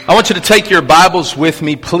I want you to take your Bibles with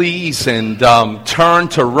me, please, and turn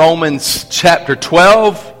to Romans chapter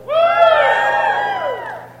 12.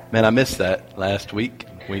 Man, I missed that last week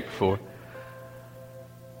before.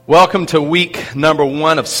 Welcome to week number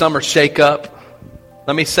 1 of Summer Shake-Up.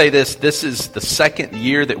 Let me say this is the second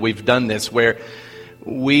year that we've done this, where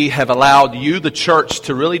we have allowed you, the church,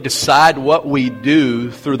 to really decide what we do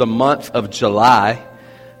through the month of July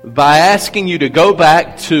by asking you to go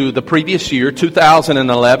back to the previous year,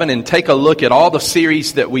 2011, and take a look at all the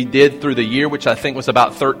series that we did through the year, which I think was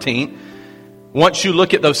about 13. Once you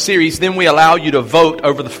look at those series, then we allow you to vote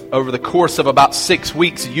over the course of about 6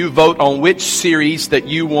 weeks. You vote on which series that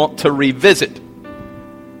you want to revisit.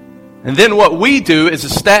 And then what we do as a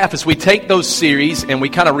staff is we take those series and we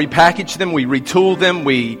kind of repackage them, we retool them,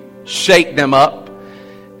 we shake them up,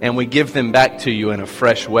 and we give them back to you in a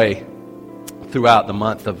fresh way throughout the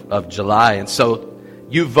month of July. And so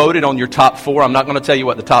you voted on your top 4. I'm not going to tell you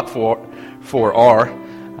what the top four are.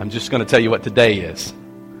 I'm just going to tell you what today is.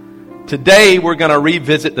 Today we're going to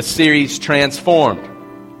revisit the series Transformed.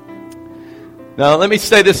 Now let me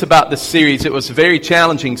say this about this series. It was a very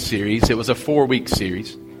challenging series. It was a 4-week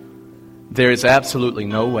series. There is absolutely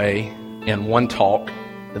no way in one talk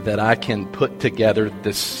that I can put together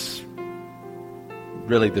this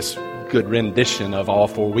good rendition of all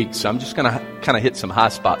 4 weeks. So I'm just going to kind of hit some high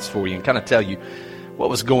spots for you and kind of tell you what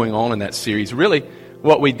was going on in that series. Really,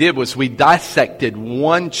 what we did was we dissected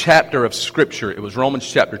one chapter of Scripture. It was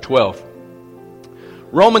Romans chapter 12.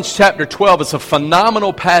 Romans chapter 12 is a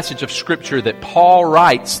phenomenal passage of Scripture that Paul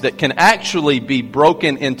writes that can actually be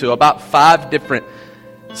broken into about 5 different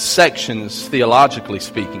sections, theologically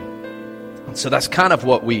speaking. And so that's kind of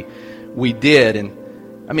what we did. And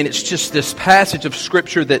I mean, it's just this passage of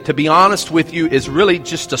Scripture that, to be honest with you, is really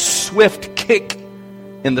just a swift kick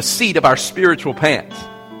in the seat of our spiritual pants.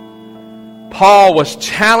 Paul was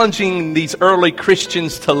challenging these early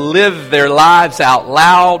Christians to live their lives out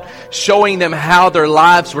loud, showing them how their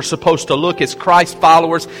lives were supposed to look as Christ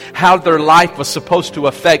followers, how their life was supposed to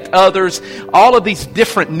affect others, all of these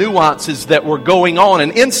different nuances that were going on.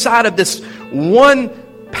 And inside of this one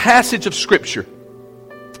passage of Scripture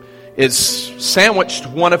is sandwiched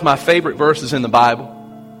one of my favorite verses in the Bible,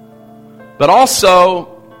 but also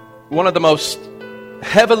one of the most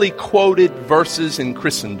heavily quoted verses in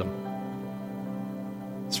Christendom.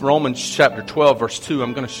 It's Romans chapter 12, verse 2.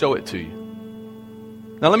 I'm going to show it to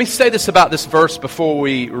you. Now let me say this about this verse before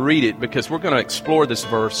we read it, because we're going to explore this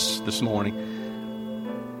verse this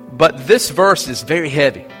morning. But this verse is very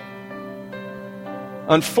heavy.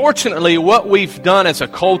 Unfortunately, what we've done as a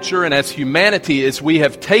culture and as humanity is we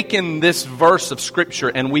have taken this verse of Scripture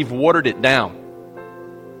and we've watered it down.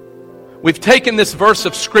 We've taken this verse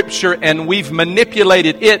of Scripture and we've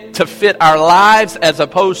manipulated it to fit our lives as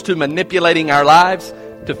opposed to manipulating our lives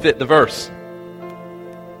to fit the verse.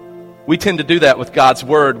 We tend to do that with God's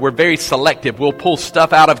Word. We're very selective. We'll pull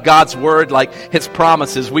stuff out of God's Word like His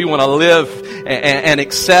promises. We want to live and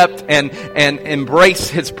accept and embrace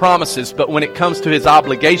His promises. But when it comes to His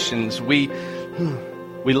obligations, we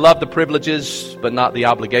love the privileges but not the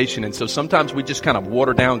obligation. And so sometimes we just kind of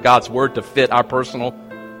water down God's Word to fit our personal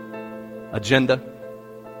agenda.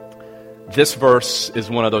 This verse is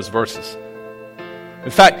one of those verses.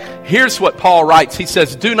 In fact, here's what Paul writes. He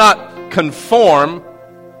says, do not conform.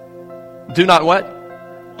 Do not what?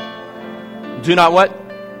 Do not what?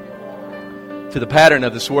 To the pattern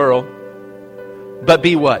of this world. But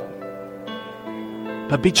be what?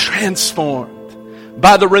 But be transformed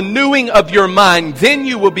by the renewing of your mind. Then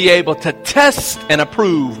you will be able to test and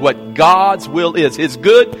approve what God's will is. His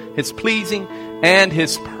good, His pleasing, and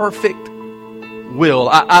His perfect will.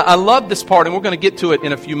 I love this part, and we're going to get to it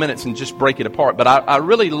in a few minutes and just break it apart. But I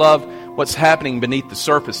really love what's happening beneath the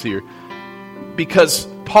surface here. Because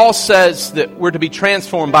Paul says that we're to be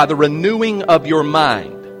transformed by the renewing of your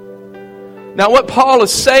mind. Now, what Paul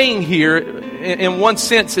is saying here, in one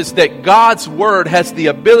sense, is that God's Word has the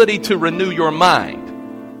ability to renew your mind.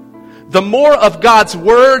 The more of God's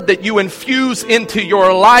Word that you infuse into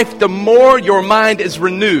your life, the more your mind is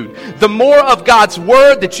renewed. The more of God's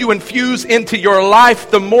Word that you infuse into your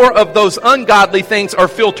life, the more of those ungodly things are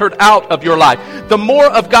filtered out of your life. The more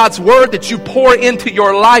of God's Word that you pour into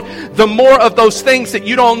your life, the more of those things that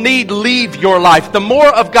you don't need leave your life. The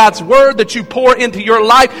more of God's Word that you pour into your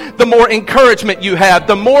life, the more encouragement you have.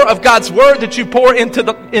 The more of God's Word that you pour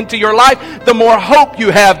into your life, the more hope you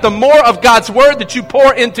have. The more of God's Word that you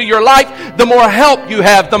pour into your life, the more help you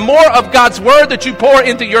have. The more of God's Word that you pour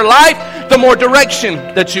into your life, the more direction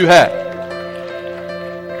that you have.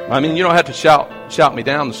 I mean, you don't have to shout me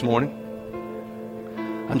down this morning.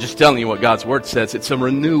 I'm just telling you what God's Word says. It's a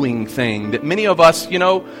renewing thing that many of us,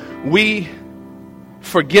 we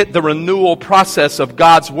forget the renewal process of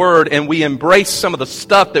God's Word, and we embrace some of the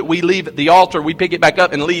stuff that we leave at the altar. We pick it back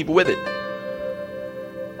up and leave with it.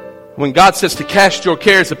 When God says to cast your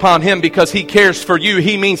cares upon Him because He cares for you,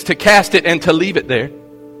 He means to cast it and to leave it there.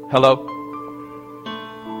 Hello?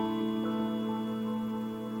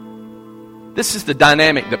 This is the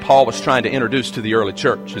dynamic that Paul was trying to introduce to the early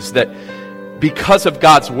church, is that because of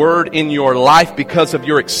God's Word in your life, because of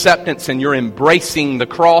your acceptance and your embracing the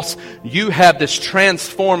cross, you have this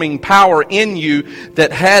transforming power in you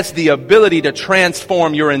that has the ability to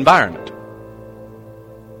transform your environment.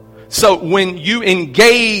 So when you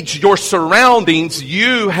engage your surroundings,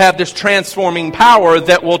 you have this transforming power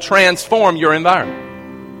that will transform your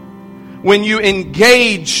environment. When you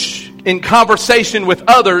engage in conversation with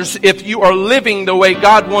others, if you are living the way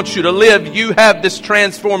God wants you to live, you have this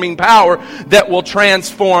transforming power that will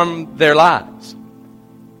transform their lives.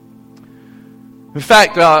 In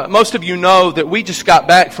fact, most of you know that we just got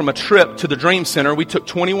back from a trip to the Dream Center. We took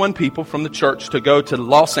 21 people from the church to go to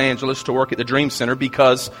Los Angeles to work at the Dream Center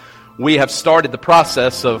because we have started the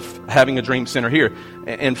process of having a Dream Center here.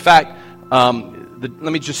 In fact, let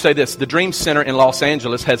me just say this. The Dream Center in Los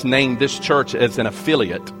Angeles has named this church as an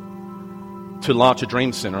affiliate to launch a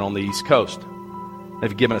Dream Center on the East Coast.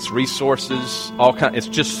 They've given us resources, it's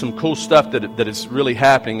just some cool stuff that is really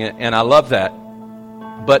happening, and I love that.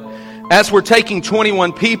 But as we're taking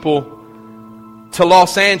 21 people to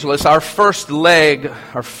Los Angeles, our first leg,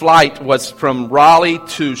 our flight was from Raleigh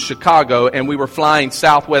to Chicago, and we were flying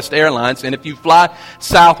Southwest Airlines. And if you fly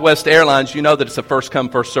Southwest Airlines, you know that it's a first-come,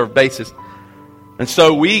 first-served basis. And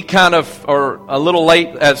so we kind of are a little late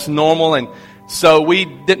as normal, and so we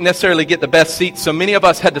didn't necessarily get the best seats. So many of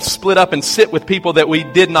us had to split up and sit with people that we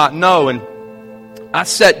did not know. And I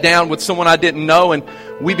sat down with someone I didn't know, and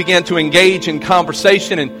we began to engage in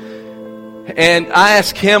conversation. And I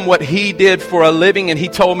asked him what he did for a living, and he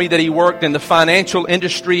told me that he worked in the financial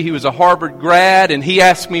industry. He was a Harvard grad, and he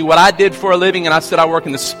asked me what I did for a living, and I said I work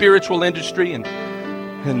in the spiritual industry. And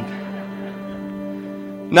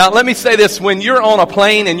now, let me say this. When you're on a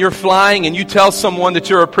plane and you're flying and you tell someone that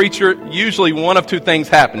you're a preacher, usually one of two things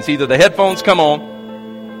happens. Either the headphones come on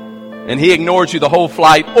and he ignores you the whole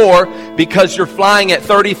flight, or because you're flying at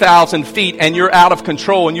 30,000 feet and you're out of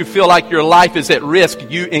control and you feel like your life is at risk,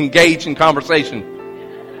 you engage in conversation.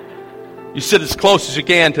 You sit as close as you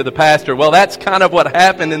can to the pastor. Well, that's kind of what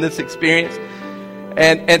happened in this experience.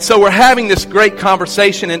 And so we're having this great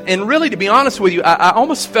conversation, and really, to be honest with you, I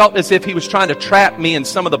almost felt as if he was trying to trap me in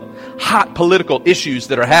some of the hot political issues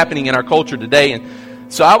that are happening in our culture today. And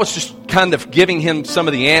so I was just kind of giving him some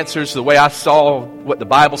of the answers, the way I saw what the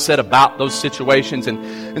Bible said about those situations.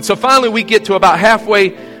 And so finally we get to about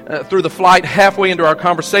halfway through the flight, halfway into our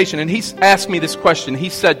conversation, and he asked me this question. He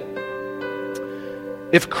said,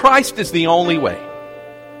 if Christ is the only way,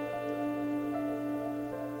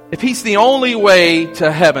 if He's the only way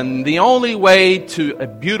to heaven, the only way to a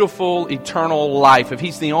beautiful eternal life, if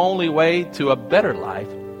He's the only way to a better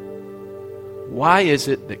life, why is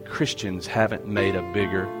it that Christians haven't made a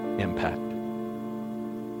bigger impact?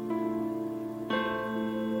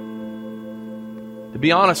 To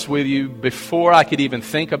be honest with you, before I could even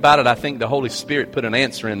think about it, I think the Holy Spirit put an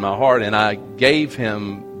answer in my heart, and I gave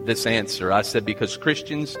him this answer. I said, because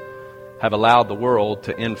Christians have allowed the world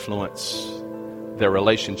to influence their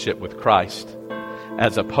relationship with Christ,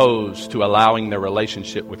 as opposed to allowing their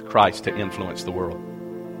relationship with Christ to influence the world.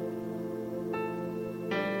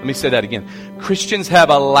 Let me say that again. Christians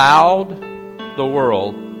have allowed the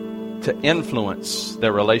world to influence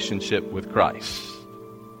their relationship with Christ,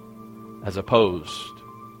 as opposed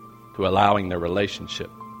to allowing their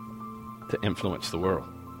relationship to influence the world.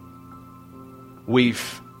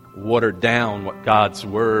 We've watered down what God's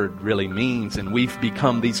Word really means, and we've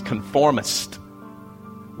become these conformists.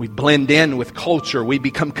 We blend in with culture. We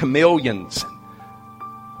become chameleons.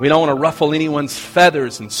 We don't want to ruffle anyone's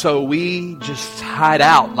feathers, and so we just hide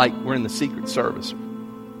out like we're in the Secret Service.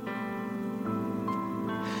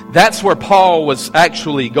 That's where Paul was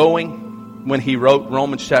actually going when he wrote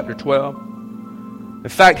Romans chapter 12. In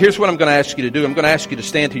fact, here's what I'm going to ask you to do. I'm going to ask you to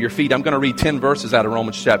stand to your feet. I'm going to read 10 verses out of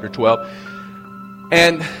Romans chapter 12.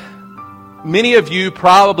 And many of you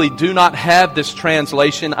probably do not have this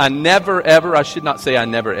translation. I should not say I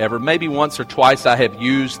never ever. Maybe once or twice I have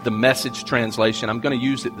used the Message translation. I'm going to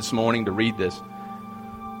use it this morning to read this.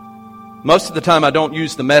 Most of the time I don't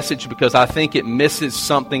use the Message because I think it misses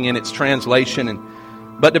something in its translation.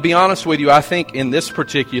 But to be honest with you, I think in this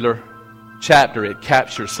particular chapter it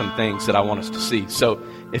captures some things that I want us to see. So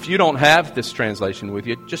if you don't have this translation with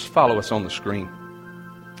you, just follow us on the screen.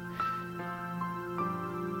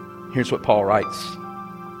 Here's what Paul writes.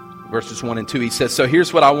 Verses 1 and 2. He says, so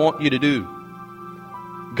here's what I want you to do.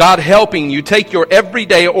 God helping you take your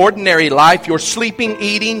everyday, ordinary life, your sleeping,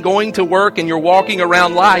 eating, going to work, and your walking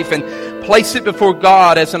around life, and place it before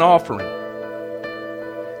God as an offering.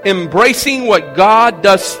 Embracing what God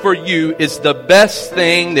does for you is the best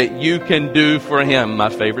thing that you can do for Him. My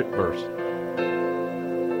favorite verse.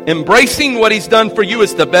 Embracing what He's done for you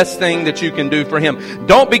is the best thing that you can do for Him.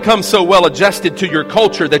 Don't become so well adjusted to your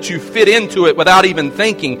culture that you fit into it without even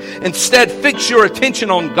thinking. Instead, fix your attention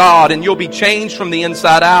on God and you'll be changed from the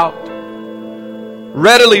inside out.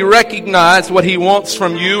 Readily recognize what He wants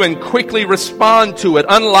from you and quickly respond to it,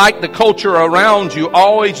 unlike the culture around you,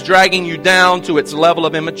 always dragging you down to its level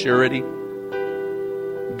of immaturity.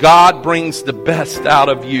 God brings the best out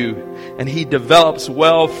of you, and He develops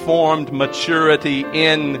well-formed maturity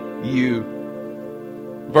in you.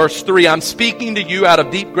 Verse 3, I'm speaking to you out of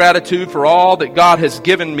deep gratitude for all that God has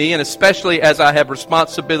given me, and especially as I have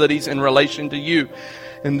responsibilities in relation to you.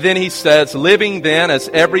 And then he says, living then as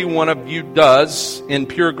every one of you does in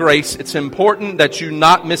pure grace, it's important that you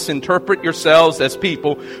not misinterpret yourselves as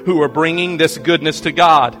people who are bringing this goodness to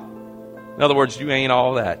God. In other words, you ain't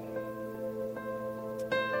all that.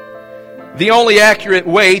 The only accurate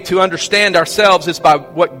way to understand ourselves is by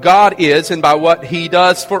what God is and by what He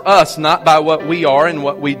does for us, not by what we are and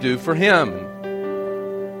what we do for Him.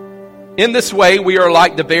 In this way, we are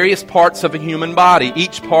like the various parts of a human body.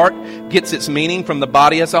 Each part gets its meaning from the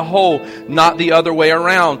body as a whole, not the other way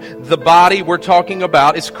around. The body we're talking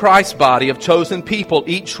about is Christ's body of chosen people.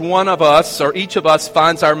 Each of us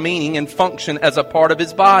finds our meaning and function as a part of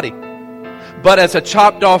His body. But as a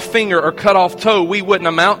chopped off finger or cut off toe, we wouldn't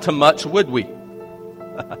amount to much, would we?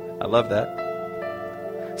 I love that.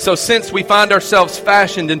 So since we find ourselves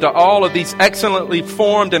fashioned into all of these excellently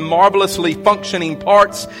formed and marvelously functioning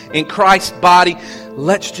parts in Christ's body,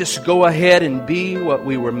 let's just go ahead and be what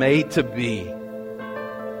we were made to be.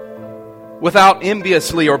 Without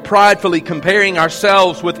enviously or pridefully comparing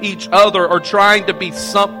ourselves with each other or trying to be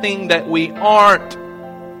something that we aren't.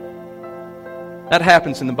 That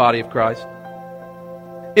happens in the body of Christ.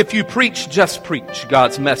 If you preach, just preach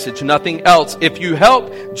God's message, nothing else. If you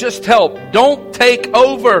help, just help. Don't take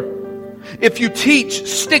over. If you teach,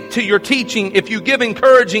 stick to your teaching. If you give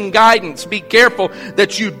encouraging guidance, be careful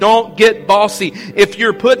that you don't get bossy. If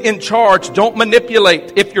you're put in charge, don't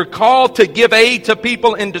manipulate. If you're called to give aid to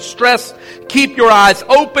people in distress, keep your eyes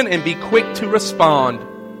open and be quick to respond.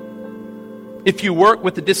 If you work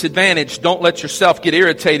with the disadvantaged, don't let yourself get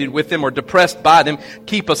irritated with them or depressed by them.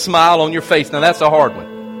 Keep a smile on your face. Now that's a hard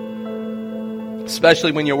one.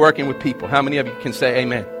 Especially when you're working with people. How many of you can say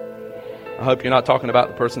amen? I hope you're not talking about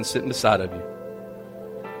the person sitting beside of you.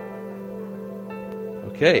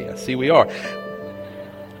 Okay, I see we are.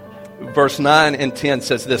 Verse 9 and 10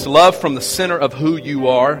 says this, love from the center of who you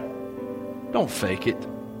are. Don't fake it.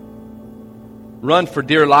 Run for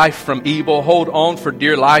dear life from evil. Hold on for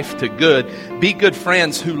dear life to good. Be good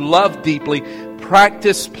friends who love deeply.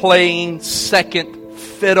 Practice playing second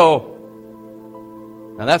fiddle.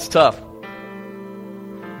 Now that's tough.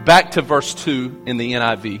 Back to verse 2 in the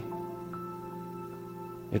NIV.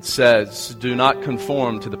 It says, do not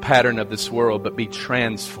conform to the pattern of this world, but be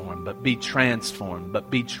transformed, but be transformed, but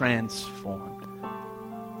be transformed.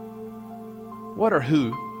 What or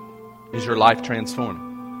who is your life transforming?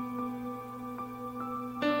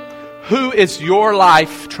 Who is your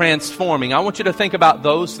life transforming? I want you to think about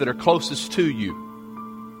those that are closest to you.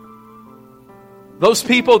 Those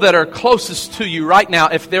people that are closest to you right now,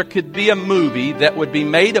 if there could be a movie that would be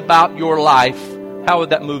made about your life, how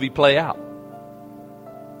would that movie play out?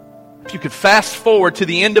 If you could fast forward to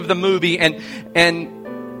the end of the movie and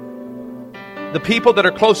the people that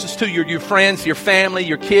are closest to you, your friends, your family,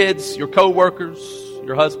 your kids, your co-workers,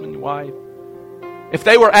 your husband, your wife, if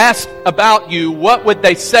they were asked about you, what would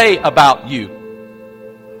they say about you?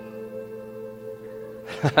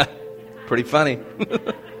 Pretty funny.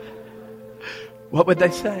 What would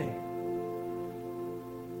they say?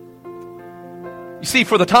 You see,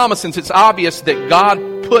 for the Thomasons, it's obvious that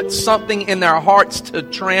God put something in their hearts to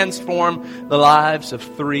transform the lives of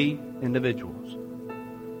 3 individuals,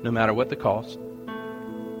 no matter what the cost.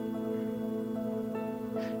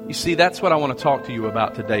 You see, that's what I want to talk to you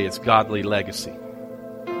about today is godly legacy.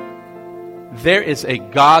 There is a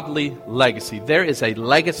godly legacy. There is a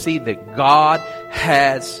legacy that God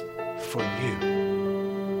has for you.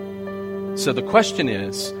 So the question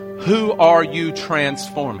is, who are you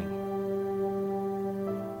transforming?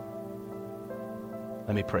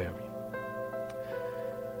 Let me pray over you.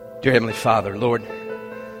 Dear Heavenly Father, Lord,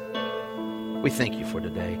 we thank you for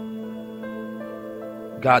today.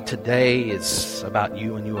 God, today is about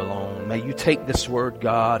you and you alone. May you take this word,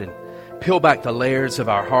 God, and peel back the layers of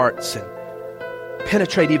our hearts and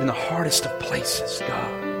penetrate even the hardest of places,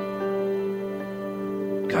 God.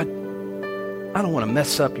 God, I don't want to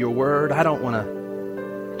mess up your word. I don't want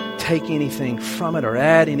to take anything from it or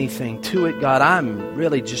add anything to it. God, I'm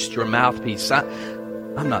really just your mouthpiece.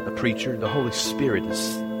 I'm not the preacher. The Holy Spirit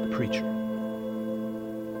is the preacher.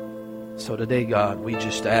 So today, God, we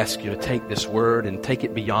just ask you to take this word and take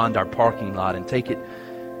it beyond our parking lot and take it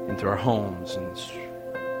into our homes and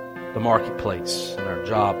the marketplace and our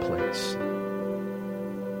job place.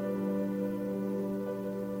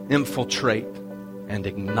 Infiltrate and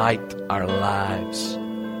ignite our lives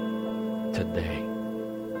today.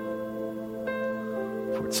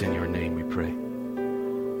 For it's in your name we pray.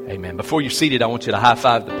 Amen. Before you're seated, I want you to high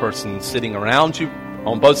five the person sitting around you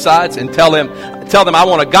on both sides and tell them I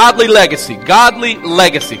want a godly legacy. Godly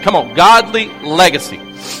legacy. Come on, godly legacy.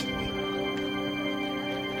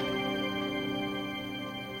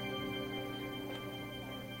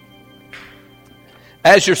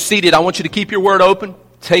 As you're seated, I want you to keep your word open.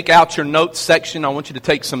 Take out your notes section. I want you to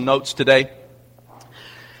take some notes today.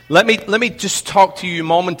 Let me just talk to you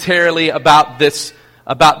momentarily about this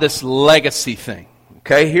legacy thing.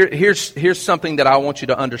 Okay, here's something that I want you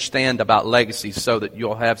to understand about legacy so that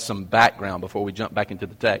you'll have some background before we jump back into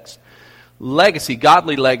the text. Legacy,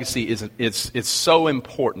 godly legacy is so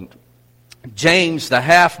important. James, the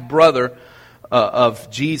half-brother of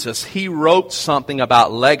Jesus, he wrote something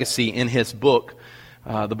about legacy in his book,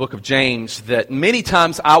 the book of James, that many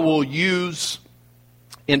times I will use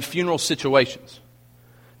in funeral situations.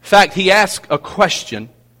 In fact, he asked a question,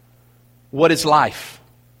 what is life?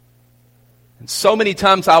 And so many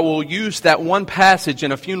times I will use that one passage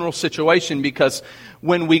in a funeral situation because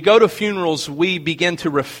when we go to funerals, we begin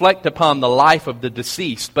to reflect upon the life of the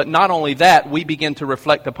deceased. But not only that, we begin to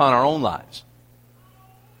reflect upon our own lives.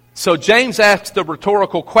 So James asks the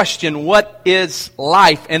rhetorical question, what is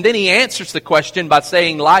life? And then he answers the question by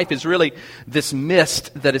saying life is really this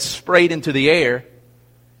mist that is sprayed into the air.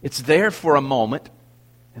 It's there for a moment,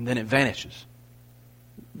 and then it vanishes.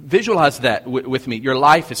 Visualize that with me. Your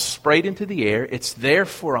life is sprayed into the air. It's there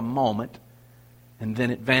for a moment, and then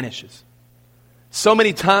it vanishes. So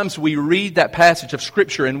many times we read that passage of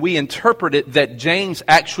Scripture and we interpret it that James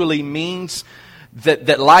actually means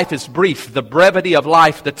that life is brief, the brevity of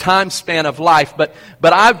life, the time span of life. But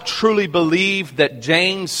I truly believe that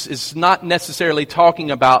James is not necessarily talking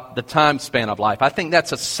about the time span of life. I think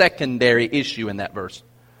that's a secondary issue in that verse.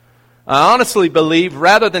 I honestly believe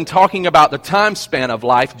rather than talking about the time span of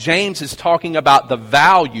life, James is talking about the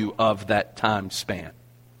value of that time span.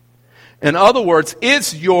 In other words,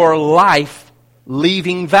 is your life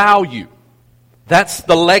leaving value? That's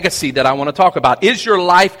the legacy that I want to talk about. Is your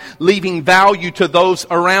life leaving value to those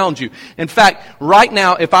around you? In fact, right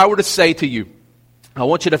now, if I were to say to you, I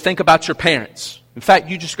want you to think about your parents. In fact,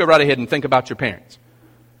 you just go right ahead and think about your parents.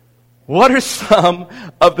 What are some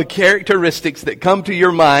of the characteristics that come to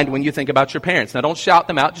your mind when you think about your parents? Now, don't shout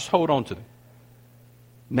them out. Just hold on to them.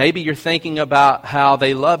 Maybe you're thinking about how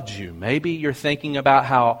they loved you. Maybe you're thinking about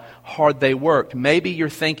how hard they worked. Maybe you're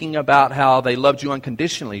thinking about how they loved you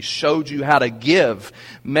unconditionally, showed you how to give.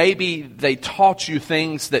 Maybe they taught you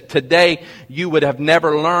things that today you would have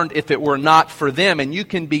never learned if it were not for them. And you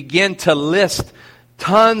can begin to list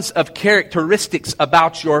tons of characteristics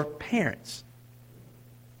about your parents.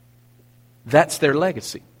 That's their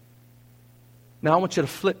legacy. Now I want you to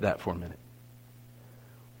flip that for a minute.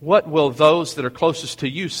 What will those that are closest to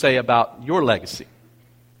you say about your legacy?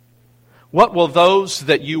 What will those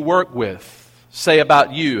that you work with say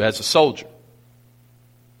about you as a soldier?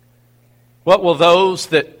 What will those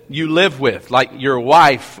that you live with, like your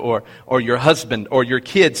wife or your husband or your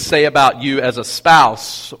kids, say about you as a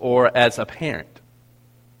spouse or as a parent?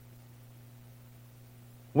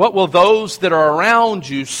 What will those that are around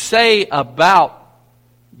you say about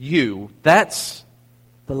you? That's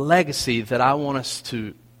the legacy that I want us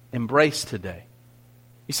to embrace today.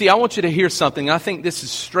 You see, I want you to hear something. I think this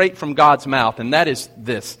is straight from God's mouth, and that is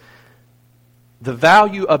this. The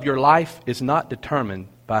value of your life is not determined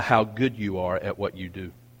by how good you are at what you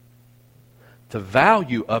do. The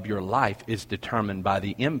value of your life is determined by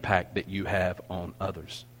the impact that you have on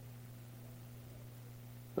others.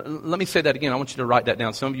 Let me say that again. I want you to write that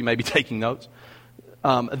down. Some of you may be taking notes.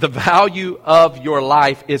 The value of your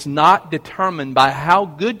life is not determined by how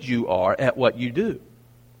good you are at what you do.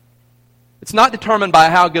 It's not determined by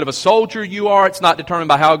how good of a soldier you are. It's not determined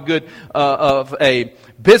by how good of a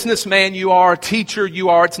businessman you are, teacher you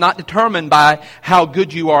are. It's not determined by how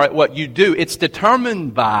good you are at what you do. It's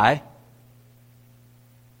determined by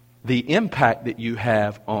the impact that you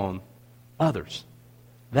have on others.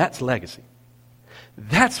 That's legacy.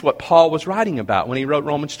 That's what Paul was writing about when he wrote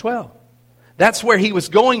Romans 12. That's where he was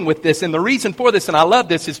going with this. And the reason for this, and I love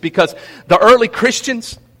this, is because the early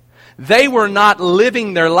Christians, they were not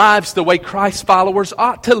living their lives the way Christ's followers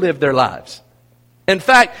ought to live their lives. In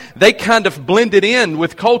fact, they kind of blended in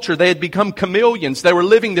with culture. They had become chameleons. They were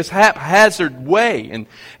living this haphazard way.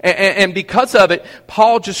 And because of it,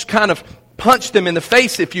 Paul just kind of punched them in the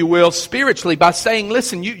face, if you will, spiritually by saying,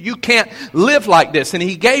 listen, you can't live like this. And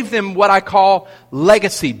he gave them what I call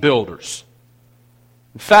legacy builders.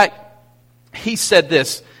 In fact, he said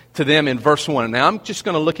this to them in verse 1. Now, I'm just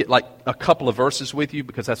going to look at like a couple of verses with you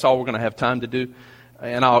because that's all we're going to have time to do.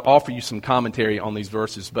 And I'll offer you some commentary on these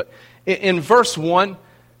verses. But in verse 1,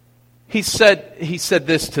 he said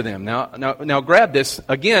this to them. Now grab this.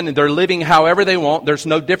 Again, they're living however they want. There's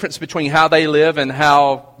no difference between how they live and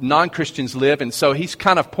how non-Christians live. And so he's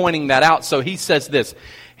kind of pointing that out. So he says this.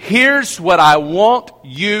 Here's what I want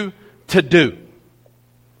you to do.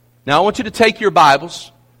 Now, I want you to take your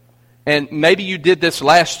Bibles. And maybe you did this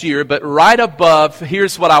last year, but right above,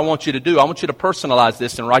 here's what I want you to do. I want you to personalize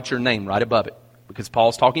this and write your name right above it. Because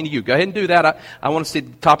Paul's talking to you. Go ahead and do that. I want to see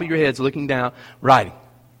the top of your heads looking down, writing.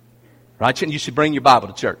 Right? And you should bring your Bible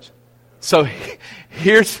to church. So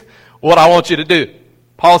here's what I want you to do.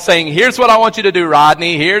 Paul's saying, here's what I want you to do,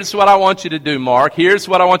 Rodney. Here's what I want you to do, Mark. Here's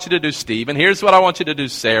what I want you to do, Stephen. Here's what I want you to do,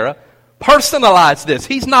 Sarah. Personalize this.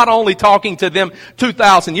 He's not only talking to them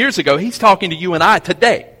 2,000 years ago. He's talking to you and I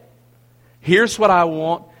today. Here's what I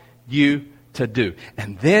want you to do.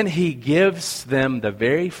 And then he gives them the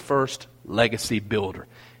very first legacy builder.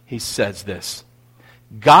 He says this.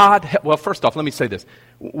 Well, first off, let me say this.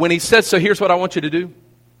 When he says, so here's what I want you to do,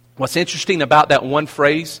 what's interesting about that one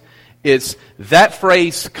phrase is that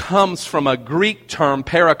phrase comes from a Greek term,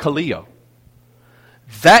 parakaleo.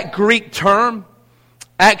 That Greek term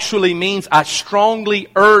actually means I strongly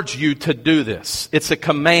urge you to do this. It's a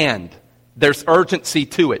command. There's urgency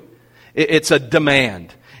to it. It's a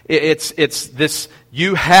demand. It's this,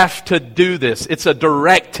 you have to do this. It's a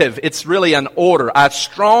directive. It's really an order. I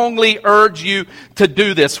strongly urge you to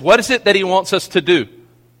do this. What is it that he wants us to do?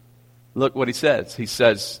 Look what he says. He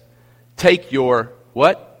says, take your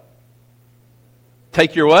what?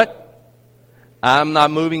 Take your what? I'm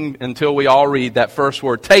not moving until we all read that first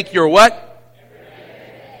word. Take your what?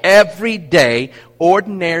 Everyday,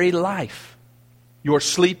 ordinary life. You're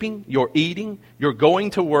sleeping, you're eating, you're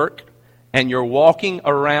going to work, and you're walking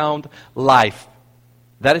around life.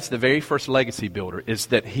 That is the very first legacy builder, is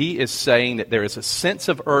that he is saying that there is a sense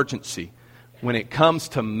of urgency when it comes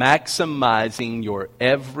to maximizing your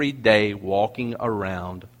everyday walking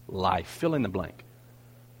around life. Fill in the blank.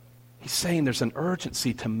 He's saying there's an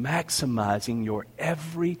urgency to maximizing your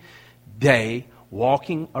everyday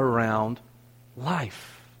walking around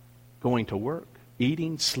life. Going to work,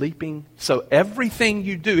 eating, sleeping. So everything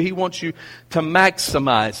you do, he wants you to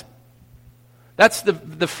maximize. That's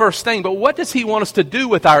the first thing. But what does he want us to do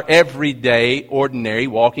with our everyday, ordinary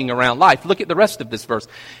walking around life? Look at the rest of this verse.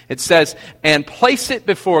 It says, and place it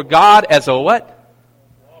before God as a what?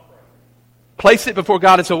 Offering. Place it before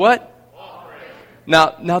God as a what? Offering.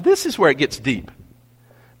 Now this is where it gets deep.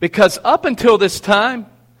 Because up until this time,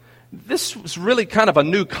 this was really kind of a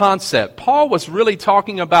new concept. Paul was really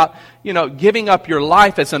talking about, giving up your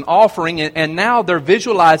life as an offering, and now they're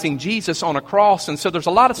visualizing Jesus on a cross, and so there's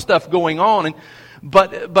a lot of stuff going on.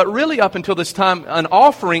 But really up until this time, an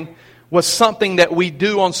offering was something that we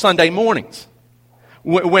do on Sunday mornings.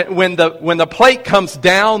 When the plate comes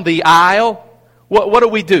down the aisle,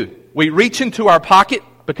 what do? We reach into our pocket,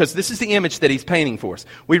 because this is the image that he's painting for us.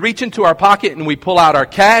 We reach into our pocket and we pull out our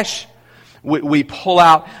cash. We pull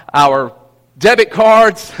out our debit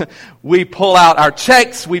cards, we pull out our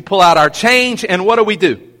checks, we pull out our change, and what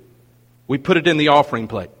do? We put it in the offering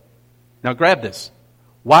plate. Now grab this.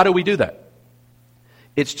 Why do we do that?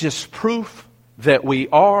 It's just proof that we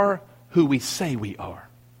are who we say we are.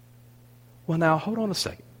 Well, now, hold on a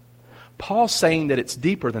second. Paul's saying that it's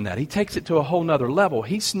deeper than that. He takes it to a whole nother level.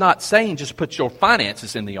 He's not saying just put your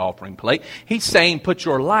finances in the offering plate. He's saying put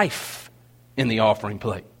your life in the offering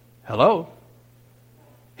plate. Hello?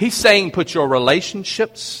 He's saying put your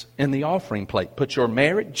relationships in the offering plate. Put your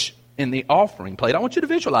marriage in the offering plate. I want you to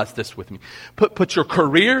visualize this with me. Put your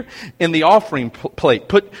career in the offering plate.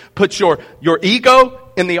 Put your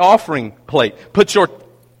ego in the offering plate. Put your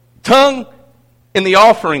tongue in the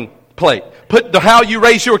offering plate. Put how you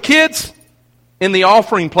raise your kids in the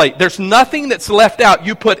offering plate. There's nothing that's left out.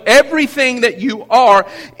 You put everything that you are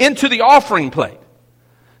into the offering plate.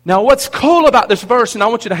 Now, what's cool about this verse, and I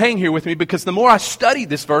want you to hang here with me, because the more I studied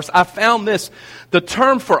this verse, I found this. The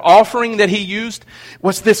term for offering that he used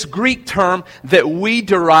was this Greek term that we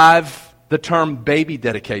derive the term baby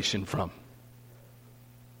dedication from.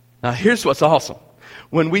 Now, here's what's awesome.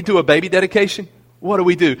 When we do a baby dedication, what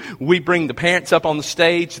do? We bring the parents up on the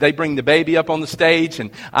stage, they bring the baby up on the stage, and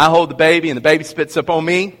I hold the baby, and the baby spits up on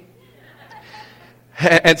me.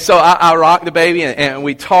 And so I rock the baby, and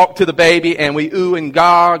we talk to the baby, and we ooh and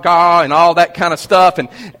ga, and all that kind of stuff.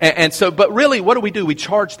 And so, but really, what do? We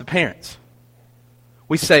charge the parents.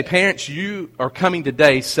 We say, parents, you are coming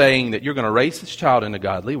today saying that you're going to raise this child in a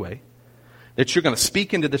godly way, that you're going to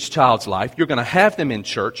speak into this child's life, you're going to have them in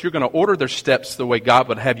church, you're going to order their steps the way God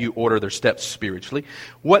would have you order their steps spiritually.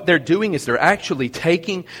 What they're doing is they're actually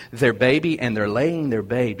taking their baby and they're laying their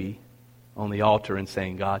baby on the altar and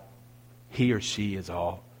saying, God, he or she is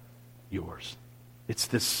all yours. It's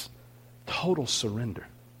this total surrender.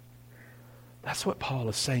 That's what Paul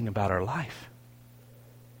is saying about our life.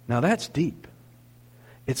 Now that's deep.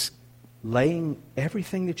 It's laying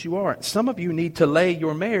everything that you are. Some of you need to lay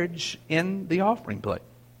your marriage in the offering plate.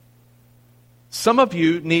 Some of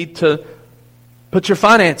you need to put your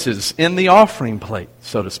finances in the offering plate,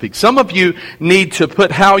 so to speak. Some of you need to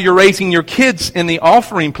put how you're raising your kids in the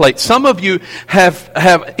offering plate. Some of you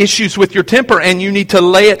have issues with your temper and you need to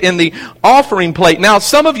lay it in the offering plate. Now,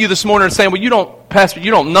 some of you this morning are saying, well, Pastor,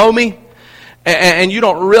 you don't know me and you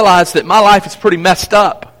don't realize that my life is pretty messed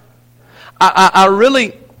up. I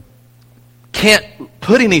really can't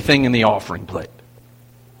put anything in the offering plate.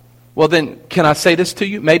 Well, then, can I say this to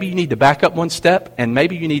you? Maybe you need to back up one step and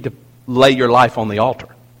maybe you need to lay your life on the altar.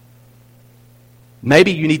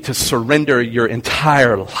 Maybe you need to surrender your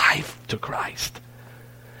entire life to Christ.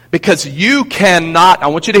 Because you cannot, I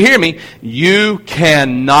want you to hear me, you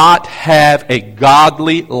cannot have a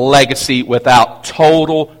godly legacy without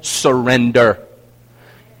total surrender.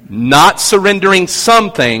 Not surrendering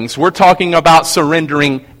some things, we're talking about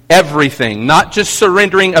surrendering everything. Not just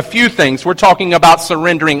surrendering a few things, we're talking about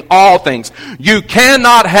surrendering all things. You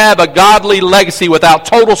cannot have a godly legacy without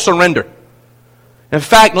total surrender. In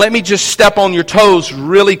fact, let me just step on your toes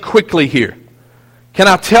really quickly here. Can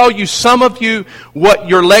I tell you, some of you, what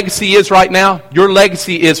your legacy is right now? Your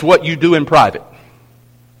legacy is what you do in private.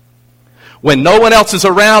 When no one else is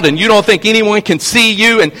around and you don't think anyone can see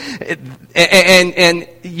you and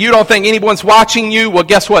you don't think anyone's watching you, well,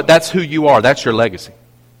 guess what? That's who you are. That's your legacy.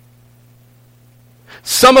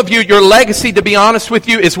 Some of you, your legacy, to be honest with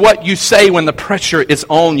you, is what you say when the pressure is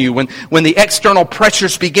on you. When the external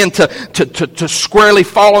pressures begin to squarely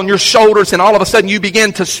fall on your shoulders and all of a sudden you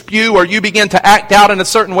begin to spew or you begin to act out in a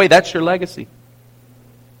certain way, that's your legacy.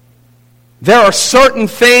 There are certain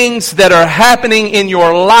things that are happening in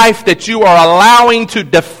your life that you are allowing to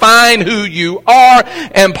define who you are.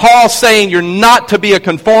 And Paul's saying you're not to be a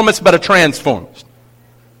conformist but a transformist.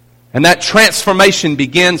 And that transformation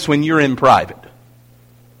begins when you're in private.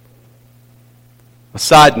 A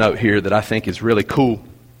side note here that I think is really cool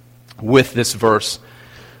with this verse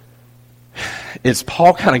is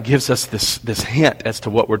Paul kind of gives us this hint as to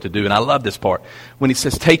what we're to do. And I love this part. When he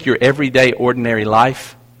says, take your everyday, ordinary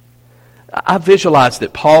life, I visualize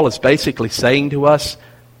that Paul is basically saying to us,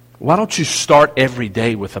 why don't you start every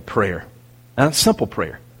day with a prayer? And a simple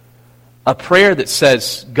prayer. A prayer that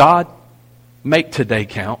says, God, make today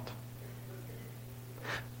count.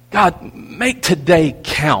 God, make today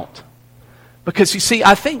count. Because you see,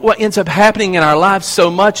 I think what ends up happening in our lives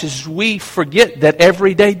so much is we forget that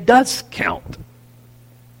every day does count.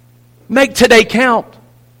 Make today count.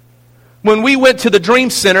 When we went to the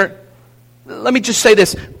Dream Center, let me just say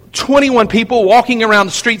this, 21 people walking around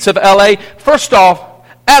the streets of LA. First off,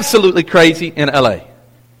 absolutely crazy in LA.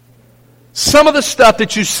 Some of the stuff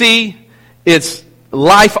that you see is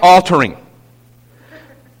life-altering.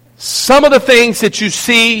 Some of the things that you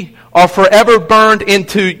see are forever burned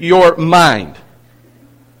into your mind.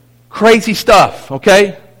 Crazy stuff,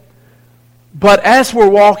 okay? But as we're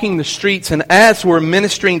walking the streets and as we're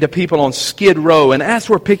ministering to people on Skid Row and as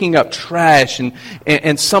we're picking up trash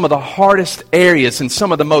and some of the hardest areas and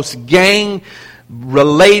some of the most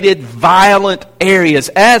gang-related, violent areas,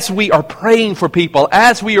 as we are praying for people,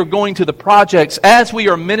 as we are going to the projects, as we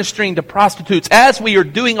are ministering to prostitutes, as we are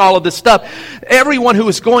doing all of this stuff, everyone who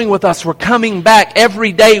is going with us, we're coming back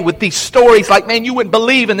every day with these stories like, man, you wouldn't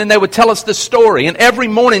believe, and then they would tell us this story. And every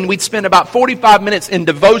morning we'd spend about 45 minutes in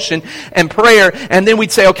devotion and prayer, and then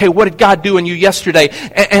we'd say, okay, what did God do in you yesterday?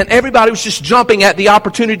 And everybody was just jumping at the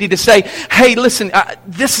opportunity to say, hey, listen,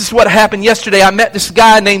 this is what happened yesterday. I met this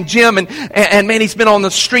guy named Jim, and man, man, he's been on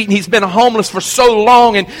the street and he's been homeless for so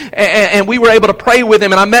long, and we were able to pray with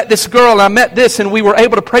him, and I met this girl and I met this, and we were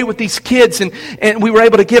able to pray with these kids, and we were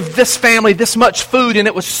able to give this family this much food, and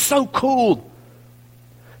it was so cool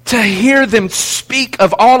to hear them speak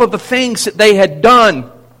of all of the things that they had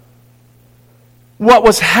done. What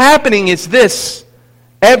was happening is this: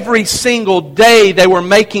 every single day they were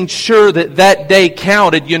making sure that that day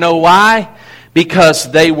counted. You know why? Because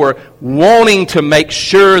they were wanting to make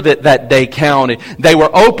sure that that day counted. They were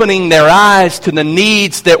opening their eyes to the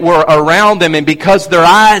needs that were around them, and because their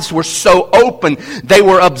eyes were so open, they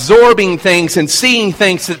were absorbing things and seeing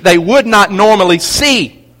things that they would not normally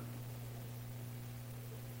see.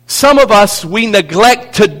 Some of us, we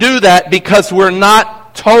neglect to do that because we're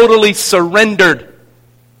not totally surrendered.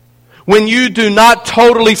 When you do not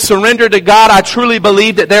totally surrender to God, I truly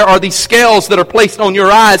believe that there are these scales that are placed on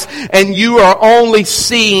your eyes, and you are only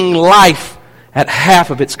seeing life at half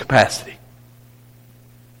of its capacity.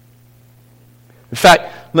 In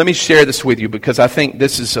fact, let me share this with you, because I think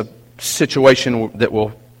this is a situation that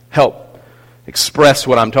will help express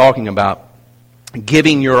what I'm talking about.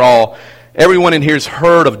 Giving your all. Everyone in here has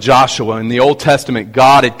heard of Joshua. In the Old Testament,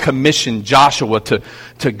 God had commissioned Joshua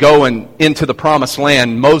to go into the Promised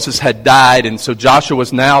Land. Moses had died, and so Joshua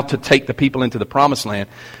was now to take the people into the Promised Land.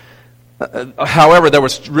 However, there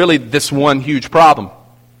was really this one huge problem.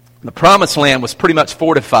 The Promised Land was pretty much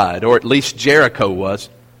fortified, or at least Jericho was.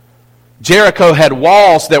 Jericho had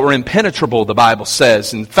walls that were impenetrable, the Bible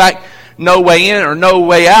says. In fact, no way in or no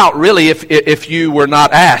way out, really, if you were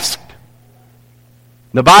not asked.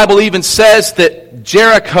 The Bible even says that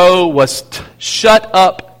Jericho was shut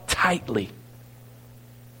up tightly.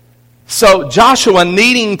 So Joshua,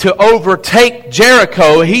 needing to overtake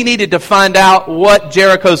Jericho, he needed to find out what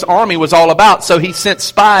Jericho's army was all about. So he sent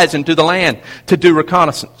spies into the land to do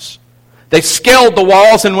reconnaissance. They scaled the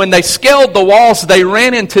walls, and when they scaled the walls, they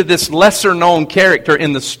ran into this lesser-known character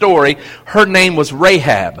in the story. Her name was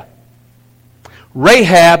Rahab.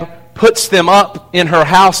 Rahab puts them up in her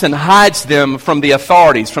house and hides them from the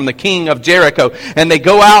authorities, from the king of Jericho. And they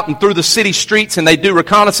go out and through the city streets and they do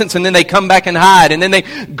reconnaissance, and then they come back and hide. And then they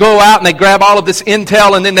go out and they grab all of this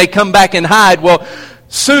intel, and then they come back and hide. Well,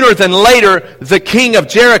 sooner than later, the king of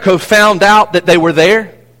Jericho found out that they were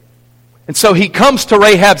there. And so he comes to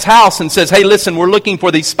Rahab's house and says, hey, listen, we're looking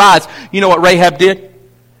for these spies. You know what Rahab did?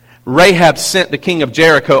 Rahab sent the king of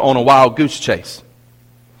Jericho on a wild goose chase.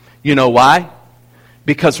 You know why?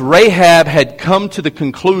 Because Rahab had come to the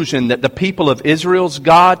conclusion that the people of Israel's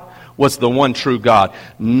God was the one true God,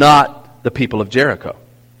 not the people of Jericho.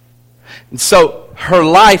 And so her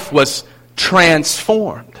life was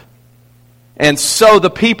transformed. And so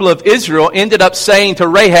the people of Israel ended up saying to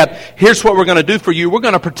Rahab, here's what we're going to do for you. We're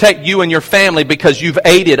going to protect you and your family because you've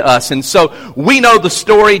aided us. And so we know the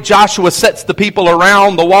story. Joshua sets the people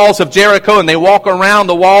around the walls of Jericho, and they walk around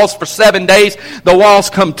the walls for 7 days. The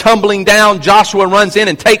walls come tumbling down. Joshua runs in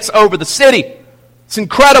and takes over the city. It's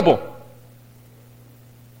incredible.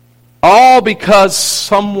 All because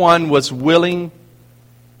someone was willing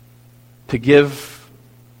to give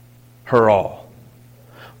her all.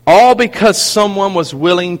 All because someone was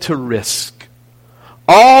willing to risk.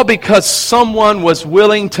 All because someone was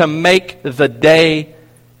willing to make the day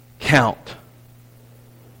count.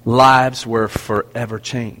 Lives were forever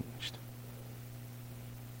changed.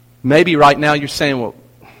 Maybe right now you're saying, well,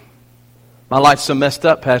 my life's so messed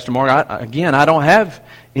up, Pastor Mark. I don't have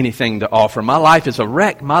anything to offer. My life is a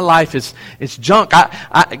wreck. My life is junk.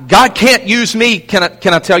 God can't use me. Can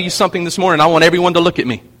I tell you something this morning? I want everyone to look at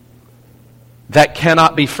me. That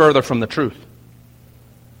cannot be further from the truth.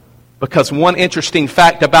 Because one interesting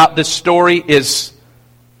fact about this story is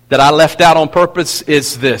that I left out on purpose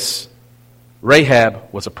is this.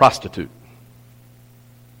 Rahab was a prostitute.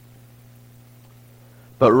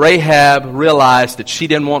 But Rahab realized that she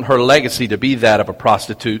didn't want her legacy to be that of a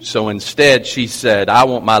prostitute, so instead she said, I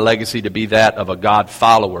want my legacy to be that of a God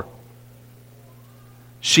follower.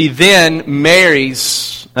 She then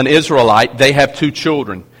marries an Israelite. They have 2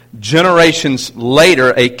 children. Generations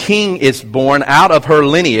later, a king is born out of her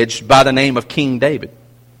lineage by the name of King David.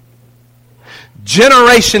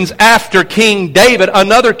 Generations after King David,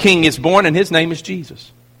 another king is born, and his name is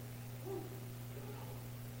Jesus.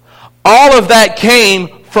 All of that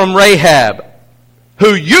came from Rahab,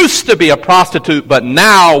 who used to be a prostitute, but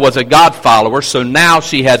now was a God follower, so now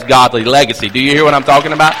she has godly legacy. Do you hear what I'm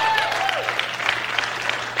talking about?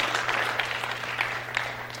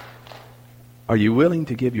 Are you willing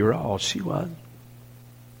to give your all? She was.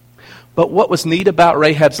 But what was neat about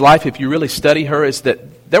Rahab's life, if you really study her, is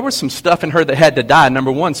that there was some stuff in her that had to die.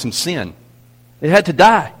 Number one, some sin. It had to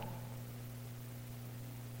die.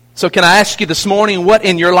 So can I ask you this morning, what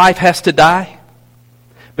in your life has to die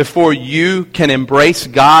before you can embrace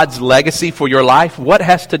God's legacy for your life? What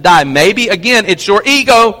has to die? Maybe, again, it's your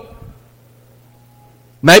ego.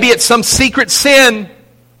 Maybe it's some secret sin.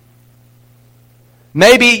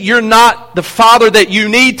 Maybe you're not the father that you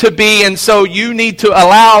need to be, and so you need to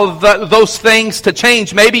allow those things to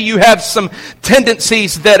change. Maybe you have some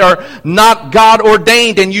tendencies that are not God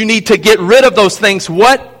ordained, and you need to get rid of those things.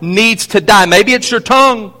 What needs to die? Maybe it's your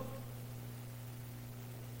tongue.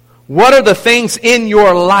 What are the things in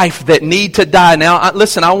your life that need to die? Now,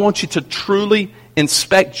 listen, I want you to truly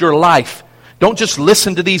inspect your life. Don't just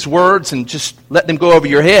listen to these words and just let them go over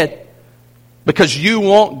your head. Because you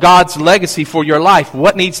want God's legacy for your life.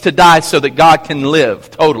 What needs to die so that God can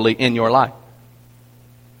live totally in your life?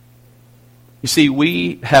 You see,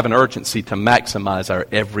 we have an urgency to maximize our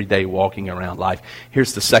everyday walking around life.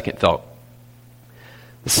 Here's the second thought.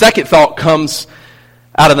 The second thought comes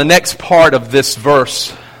out of the next part of this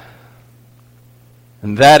verse.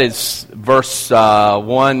 And that is verse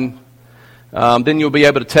 1. Then you'll be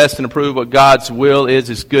able to test and approve what God's will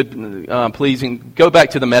is good, pleasing. Go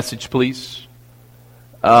back to the message, please.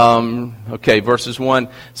 Okay, verses 1.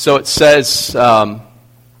 So it says, what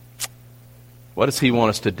does He want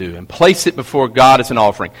us to do? And place it before God as an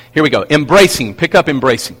offering. Here we go. Embracing. Pick up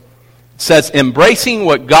embracing. It says, embracing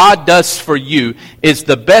what God does for you is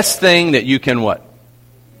the best thing that you can what?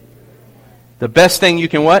 The best thing you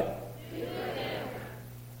can what?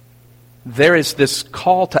 There is this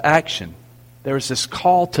call to action. There is this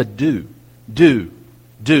call to do. Do.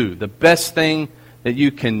 The best thing that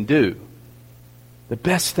you can do. The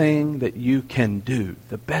best thing that you can do.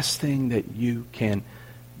 The best thing that you can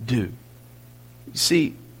do. You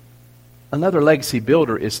see, another legacy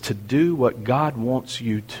builder is to do what God wants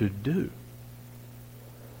you to do.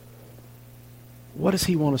 What does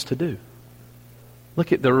He want us to do?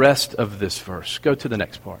 Look at the rest of this verse. Go to the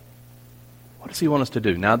next part. What does He want us to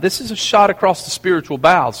do? Now, this is a shot across the spiritual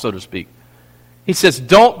bow, so to speak. He says,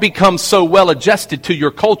 don't become so well adjusted to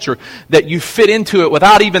your culture that you fit into it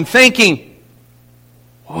without even thinking.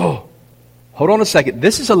 Whoa, hold on a second.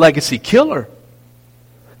 This is a legacy killer.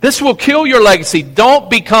 This will kill your legacy. Don't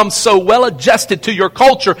become so well adjusted to your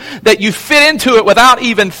culture that you fit into it without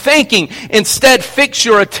even thinking. Instead, fix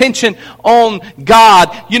your attention on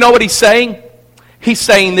God. You know what He's saying? He's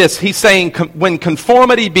saying this. He's saying when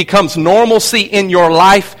conformity becomes normalcy in your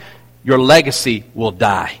life, your legacy will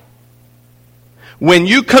die. When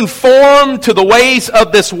you conform to the ways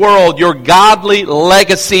of this world, your godly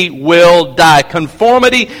legacy will die.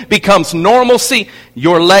 Conformity becomes normalcy,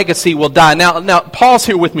 your legacy will die. Now, pause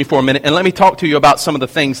here with me for a minute and let me talk to you about some of the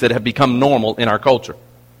things that have become normal in our culture.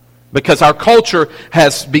 Because our culture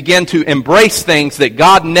has begun to embrace things that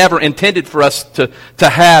God never intended for us to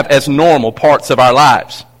have as normal parts of our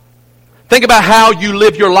lives. Think about how you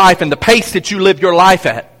live your life and the pace that you live your life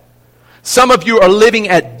at. Some of you are living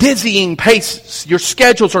at dizzying paces. Your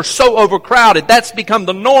schedules are so overcrowded. That's become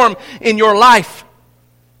the norm in your life.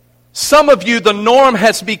 Some of you, the norm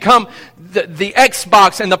has become the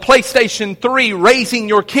Xbox and the PlayStation 3, raising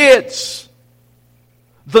your kids.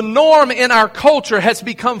 The norm in our culture has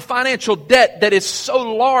become financial debt that is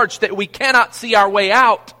so large that we cannot see our way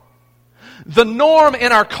out. The norm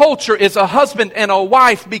in our culture is a husband and a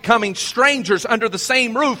wife becoming strangers under the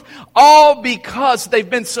same roof, all because they've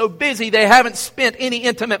been so busy they haven't spent any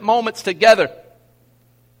intimate moments together.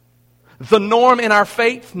 The norm in our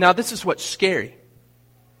faith, now this is what's scary,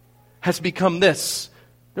 has become this.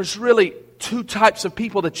 There's really two types of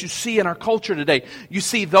people that you see in our culture today. You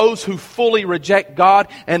see those who fully reject God,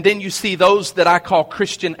 and then you see those that I call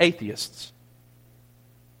Christian atheists.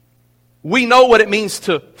 We know what it means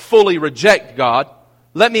to fully reject God.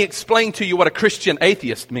 Let me explain to you what a Christian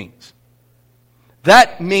atheist means.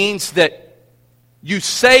 That means that you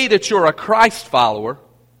say that you're a Christ follower,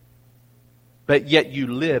 but yet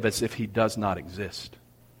you live as if He does not exist.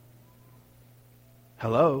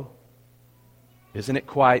 Hello? Isn't it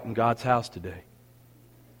quiet in God's house today?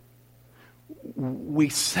 We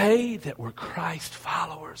say that we're Christ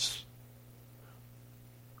followers.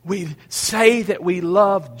 We say that we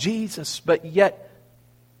love Jesus, but yet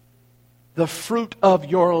the fruit of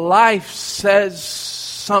your life says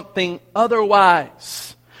something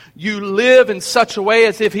otherwise. You live in such a way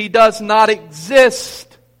as if He does not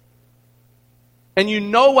exist. And you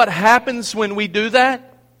know what happens when we do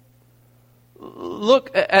that? Look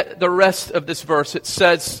at the rest of this verse. It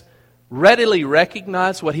says, readily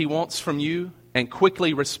recognize what He wants from you and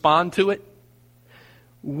quickly respond to it.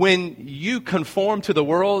 When you conform to the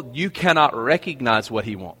world, you cannot recognize what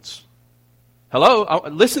He wants. Hello?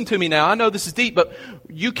 Listen to me now. I know this is deep, but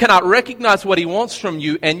you cannot recognize what He wants from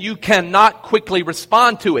you, and you cannot quickly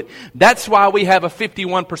respond to it. That's why we have a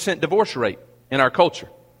 51% divorce rate in our culture.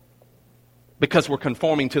 Because we're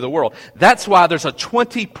conforming to the world. That's why there's a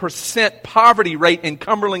 20% poverty rate in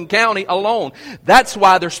Cumberland County alone. That's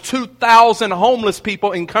why there's 2,000 homeless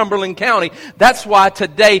people in Cumberland County. That's why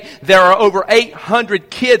today there are over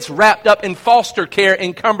 800 kids wrapped up in foster care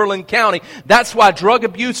in Cumberland County. That's why drug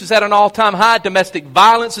abuse is at an all-time high. Domestic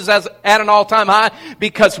violence is at an all-time high.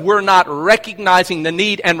 Because we're not recognizing the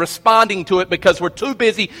need and responding to it because we're too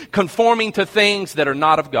busy conforming to things that are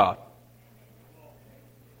not of God.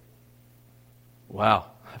 Wow,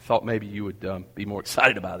 I thought maybe you would be more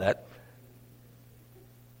excited about that.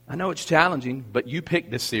 I know it's challenging, but you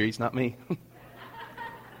picked this series, not me.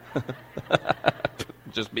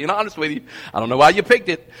 Just being honest with you. I don't know why you picked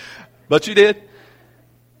it, but you did.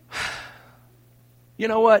 You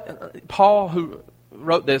know what? Paul, who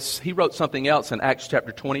wrote this, he wrote something else in Acts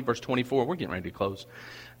chapter 20, verse 24. We're getting ready to close.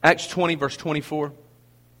 Acts 20, verse 24.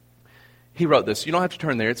 He wrote this. You don't have to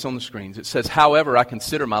turn there. It's on the screens. It says, "However, I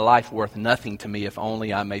consider my life worth nothing to me if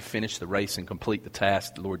only I may finish the race and complete the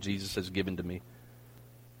task the Lord Jesus has given to me.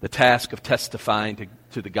 The task of testifying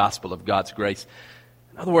to the gospel of God's grace."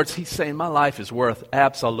 In other words, he's saying my life is worth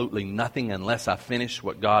absolutely nothing unless I finish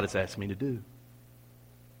what God has asked me to do.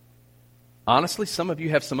 Honestly, some of you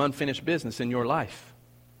have some unfinished business in your life.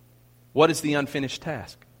 What is the unfinished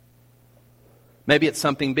task? Maybe it's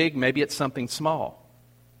something big. Maybe it's something small.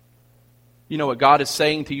 You know what God is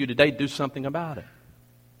saying to you today? Do something about it.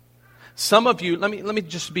 Some of you, let me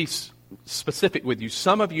just be specific with you.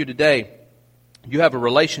 Some of you today, you have a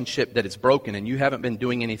relationship that is broken and you haven't been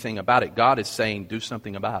doing anything about it. God is saying, do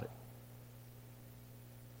something about it.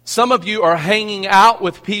 Some of you are hanging out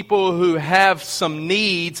with people who have some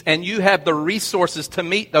needs and you have the resources to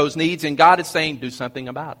meet those needs, and God is saying, do something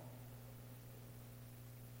about it.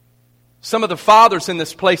 Some of the fathers in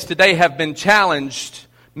this place today have been challenged,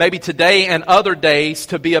 maybe today and other days,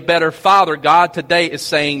 to be a better father. God today is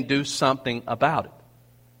saying, do something about it.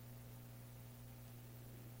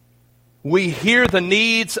 We hear the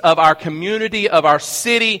needs of our community, of our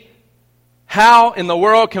city. How in the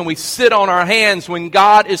world can we sit on our hands when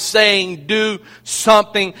God is saying, do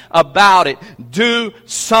something about it? Do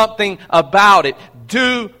something about it.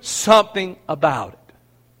 Do something about it.